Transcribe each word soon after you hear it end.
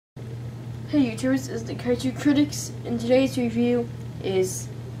Hey YouTubers, it's the Kaiju Critics, and today's review is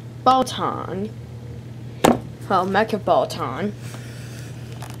Baltan. Well, mechabaltan.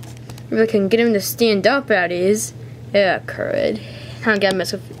 If I can get him to stand up, that is. Yeah, courage. I don't gotta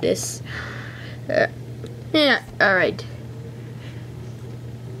mess with this. Yeah, alright.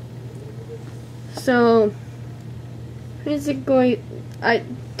 So, basically, I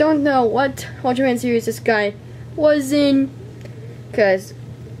don't know what Ultraman series this guy was in, because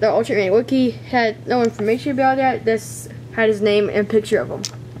the Ultraman wiki had no information about that. This had his name and picture of him.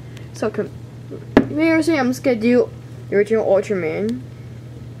 So, seriously, I'm just gonna do the original Ultraman.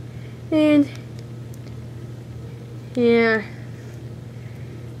 And, yeah.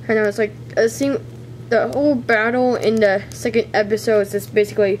 I know, it's like, the whole battle in the second episode is just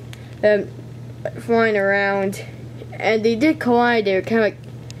basically them flying around. And they did collide. They were kind of like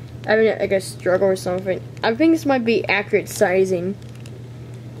having like a struggle or something. I think this might be accurate sizing.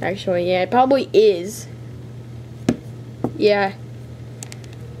 Actually, yeah, it probably is. Yeah.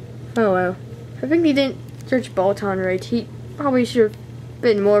 Oh well. I think he didn't search Baltan right. He probably should have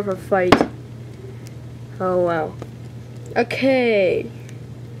been more of a fight. Oh well. Okay.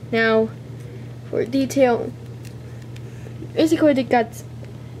 Now, for detail. Basically,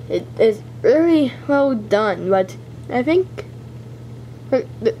 it is really well done, but I think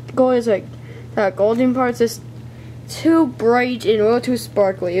the goal is like the golden parts is too bright and a little too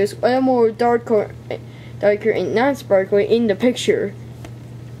sparkly. It was a little more darker and not sparkly in the picture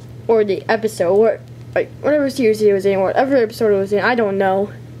or the episode, whatever series it was in, whatever episode it was in. I don't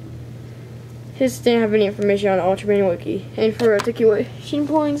know. Just didn't have any information on the Ultraman wiki. And for articulation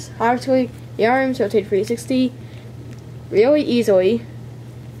points, actually the arms rotate 360 really easily.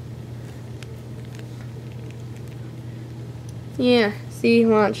 Yeah, see,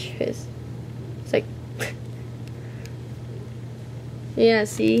 watch this. It's like, yeah,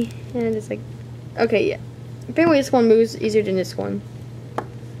 see, and it's like, okay, yeah. Apparently this one moves easier than this one.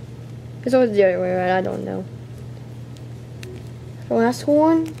 It's always the other way around, I don't know. The last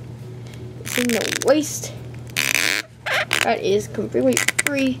one is in the waist. That is completely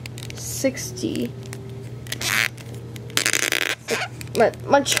 360. But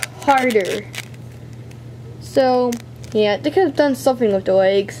much harder. So, yeah, they could have done something with the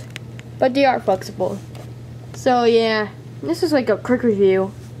legs, but they are flexible. So yeah, this is like a quick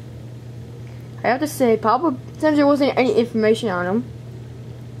review. I have to say, probably since there wasn't any information on them,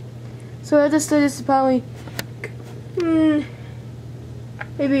 so I have to say this is probably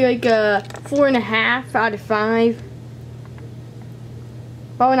maybe like a 4.5 out of 5.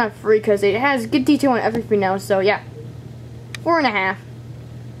 Probably not 3 because it has good detail on everything now. So yeah, 4.5.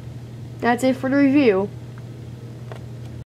 That's it for the review.